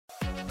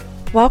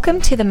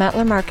Welcome to the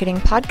Mettler Marketing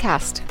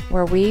Podcast,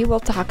 where we will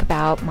talk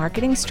about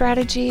marketing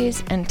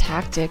strategies and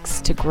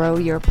tactics to grow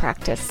your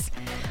practice.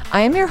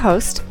 I am your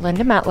host,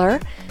 Linda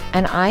Mettler,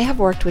 and I have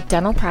worked with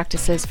dental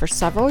practices for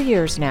several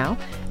years now,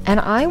 and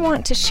I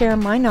want to share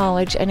my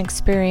knowledge and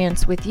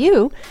experience with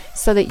you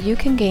so that you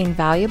can gain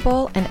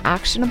valuable and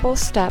actionable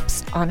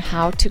steps on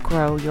how to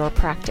grow your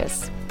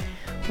practice.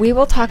 We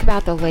will talk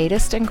about the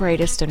latest and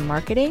greatest in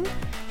marketing,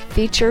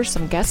 feature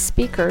some guest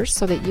speakers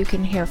so that you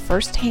can hear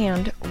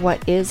firsthand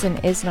what is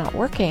and is not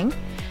working,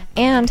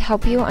 and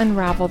help you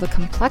unravel the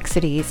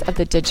complexities of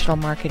the digital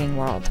marketing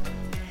world.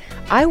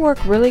 I work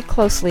really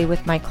closely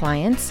with my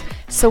clients,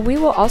 so we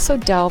will also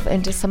delve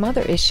into some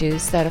other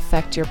issues that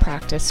affect your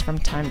practice from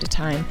time to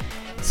time,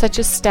 such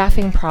as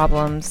staffing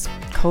problems,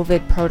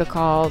 COVID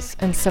protocols,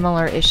 and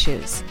similar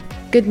issues.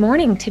 Good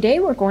morning. Today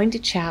we're going to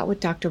chat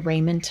with Dr.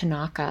 Raymond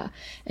Tanaka.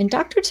 And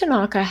Dr.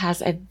 Tanaka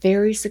has a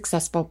very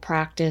successful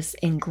practice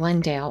in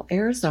Glendale,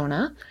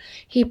 Arizona.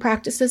 He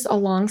practices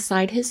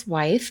alongside his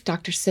wife,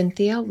 Dr.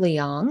 Cynthia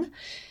Leong.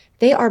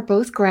 They are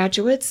both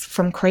graduates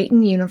from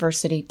Creighton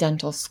University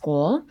Dental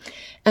School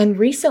and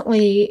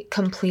recently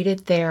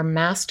completed their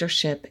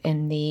mastership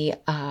in the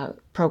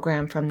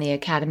program from the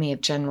Academy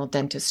of General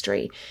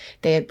Dentistry.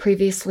 They had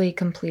previously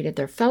completed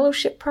their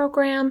fellowship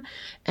program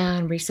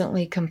and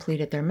recently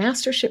completed their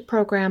mastership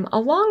program,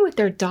 along with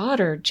their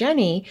daughter,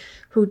 Jenny,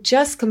 who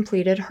just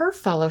completed her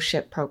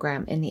fellowship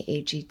program in the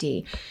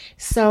AGD.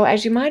 So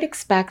as you might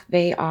expect,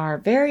 they are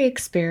very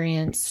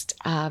experienced,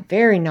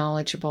 very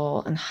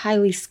knowledgeable, and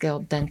highly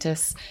skilled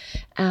dentists.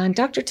 And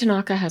Dr.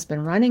 Tanaka has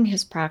been running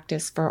his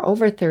practice for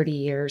over 30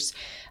 years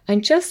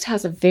and just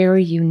has a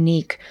very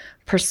unique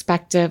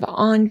perspective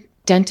on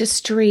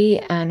dentistry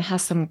and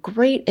has some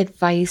great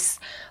advice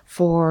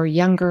for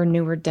younger,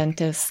 newer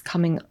dentists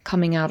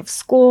coming out of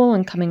school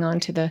and coming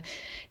onto the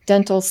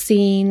dental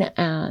scene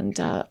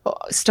and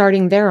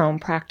starting their own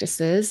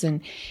practices.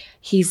 And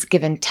he's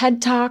given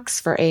TED Talks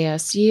for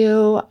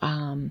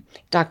ASU.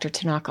 Dr.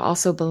 Tanaka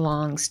also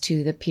belongs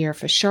to the Pierre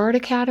Fauchard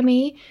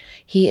Academy.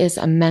 He is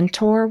a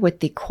mentor with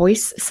the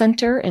Kois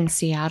Center in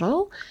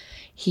Seattle.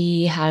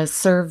 He has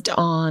served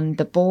on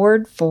the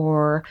board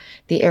for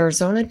the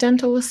Arizona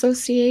Dental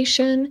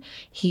Association.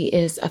 He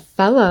is a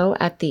fellow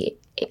at the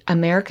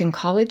American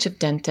College of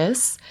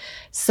Dentists.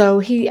 So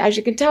he, as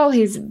you can tell,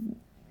 he's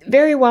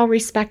very well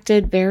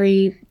respected,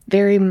 very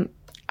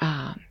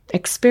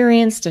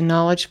experienced and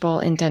knowledgeable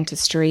in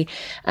dentistry.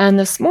 And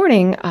this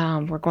morning,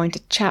 we're going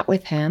to chat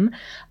with him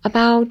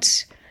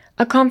about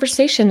a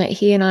conversation that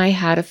he and I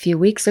had a few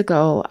weeks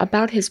ago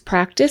about his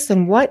practice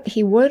and what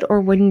he would or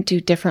wouldn't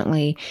do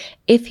differently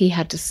if he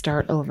had to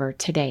start over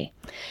today.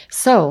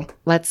 So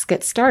let's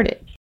get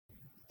started.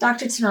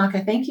 Dr.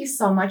 Tanaka, thank you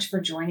so much for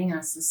joining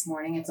us this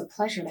morning. It's a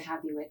pleasure to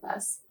have you with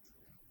us.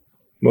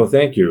 Well,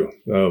 thank you.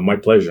 My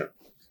pleasure.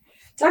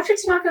 Dr.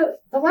 Tanaka,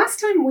 the last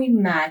time we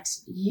met,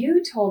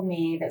 you told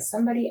me that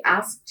somebody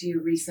asked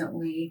you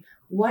recently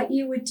what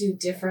you would do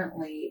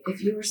differently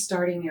if you were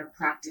starting your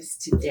practice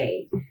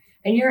today.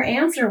 And your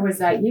answer was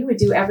that you would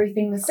do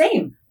everything the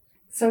same.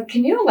 So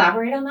can you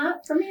elaborate on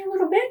that for me a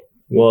little bit?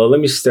 Well, let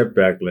me step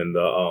back,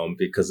 Linda,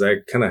 because I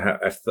kind of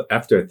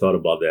after I thought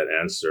about that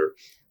answer,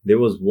 there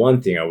was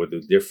one thing I would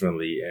do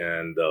differently,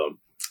 and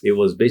it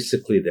was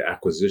basically the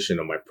acquisition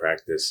of my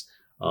practice.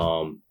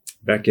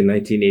 Back in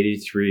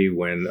 1983,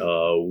 when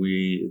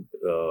we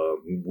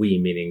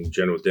meaning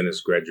general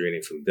dentists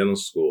graduating from dental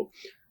school,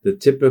 the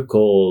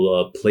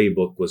typical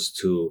playbook was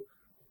to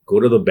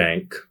go to the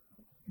bank,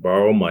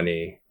 borrow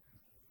money,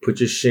 put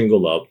your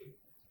shingle up,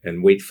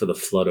 and wait for the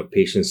flood of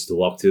patients to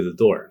walk through the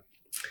door.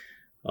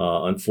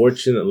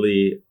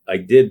 Unfortunately, I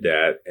did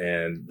that,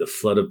 and the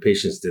flood of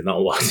patients did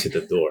not walk through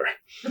the door.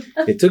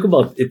 It took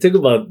about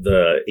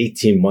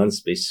 18 months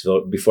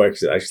before I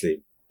could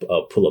actually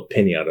pull a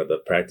penny out of the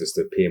practice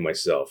to pay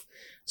myself.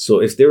 So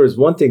if there was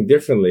one thing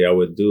differently I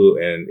would do,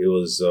 and it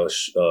was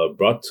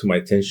brought to my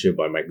attention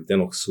by my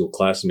dental school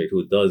classmate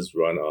who does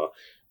run a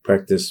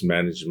practice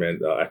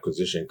management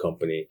acquisition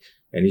company,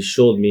 and he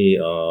showed me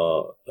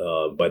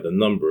by the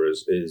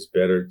numbers, it is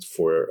better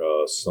for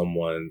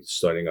someone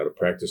starting out a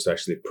practice to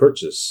actually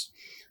purchase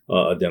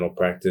a dental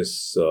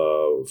practice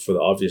for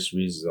the obvious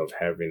reason of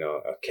having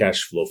a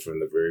cash flow from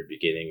the very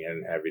beginning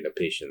and having a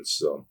patient.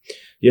 So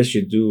yes,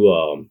 you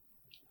do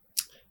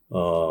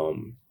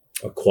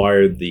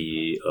acquire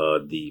the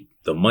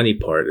money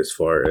part as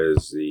far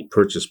as the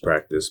purchase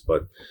practice,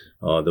 but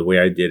the way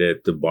I did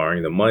it, the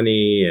borrowing the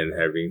money and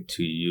having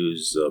to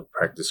use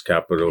practice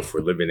capital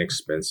for living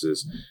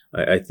expenses,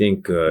 I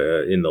think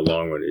in the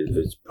long run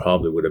it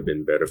probably would have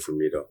been better for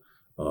me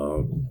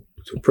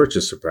to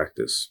purchase a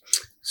practice.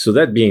 So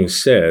that being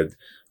said,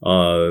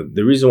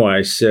 the reason why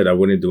I said I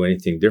wouldn't do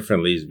anything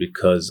differently is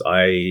because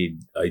I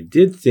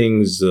did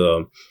things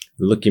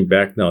looking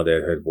back now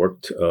that had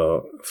worked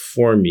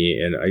for me,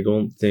 and I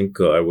don't think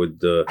I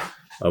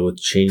would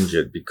change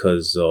it,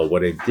 because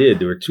what I did,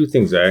 there were two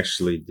things I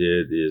actually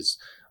did is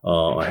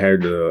I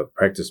hired a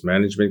practice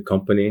management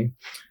company,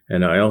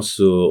 and I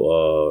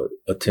also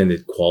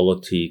attended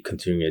quality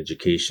continuing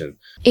education.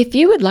 If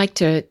you would like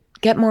to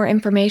get more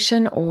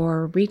information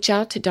or reach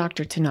out to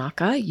Dr.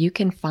 Tanaka, you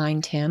can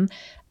find him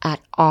at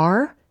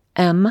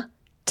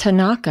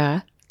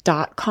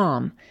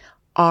rmtanaka.com,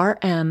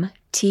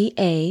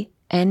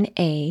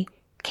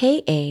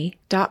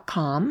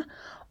 rmtanaka.com,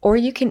 or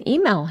you can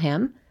email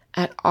him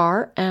at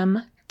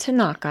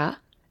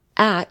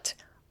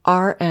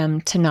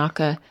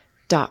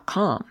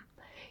rmtanaka@rmtanaka.com.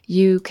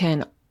 You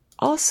can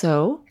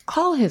also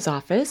call his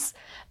office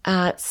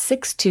at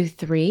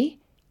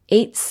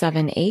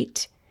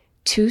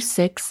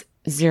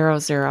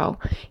 623-878-2600.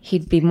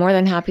 He'd be more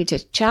than happy to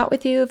chat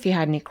with you if you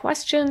had any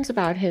questions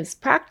about his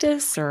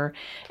practice or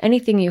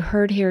anything you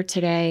heard here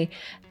today.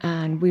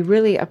 And we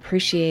really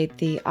appreciate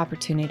the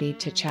opportunity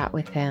to chat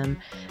with him,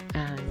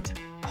 and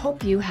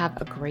hope you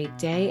have a great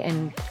day.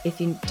 And if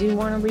you do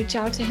want to reach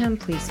out to him,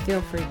 please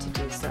feel free to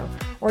do so.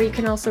 Or you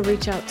can also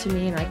reach out to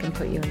me and I can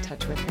put you in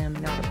touch with him.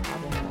 Not a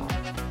problem at all.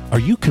 Are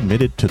you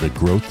committed to the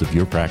growth of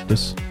your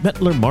practice?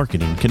 Mettler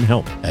Marketing can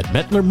help. At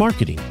Mettler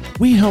Marketing,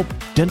 we help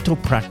dental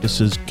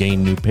practices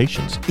gain new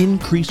patients,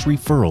 increase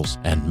referrals,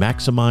 and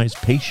maximize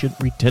patient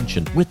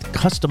retention with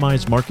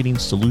customized marketing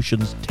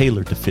solutions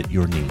tailored to fit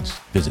your needs.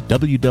 Visit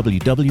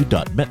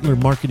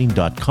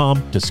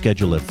www.mettlermarketing.com to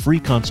schedule a free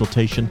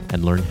consultation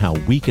and learn how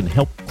we can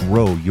help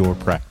grow your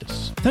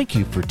practice. Thank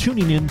you for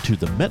tuning in to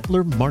the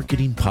Mettler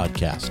Marketing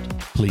Podcast.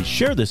 Please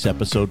share this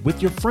episode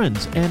with your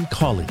friends and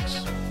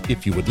colleagues.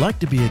 If you would like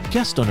to be a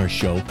guest on our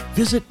show,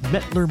 visit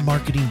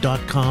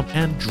mettlermarketing.com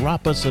and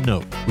drop us a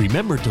note.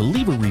 Remember to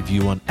leave a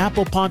review on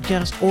Apple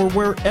Podcasts or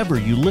wherever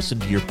you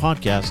listen to your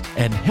podcast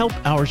and help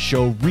our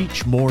show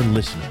reach more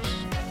listeners.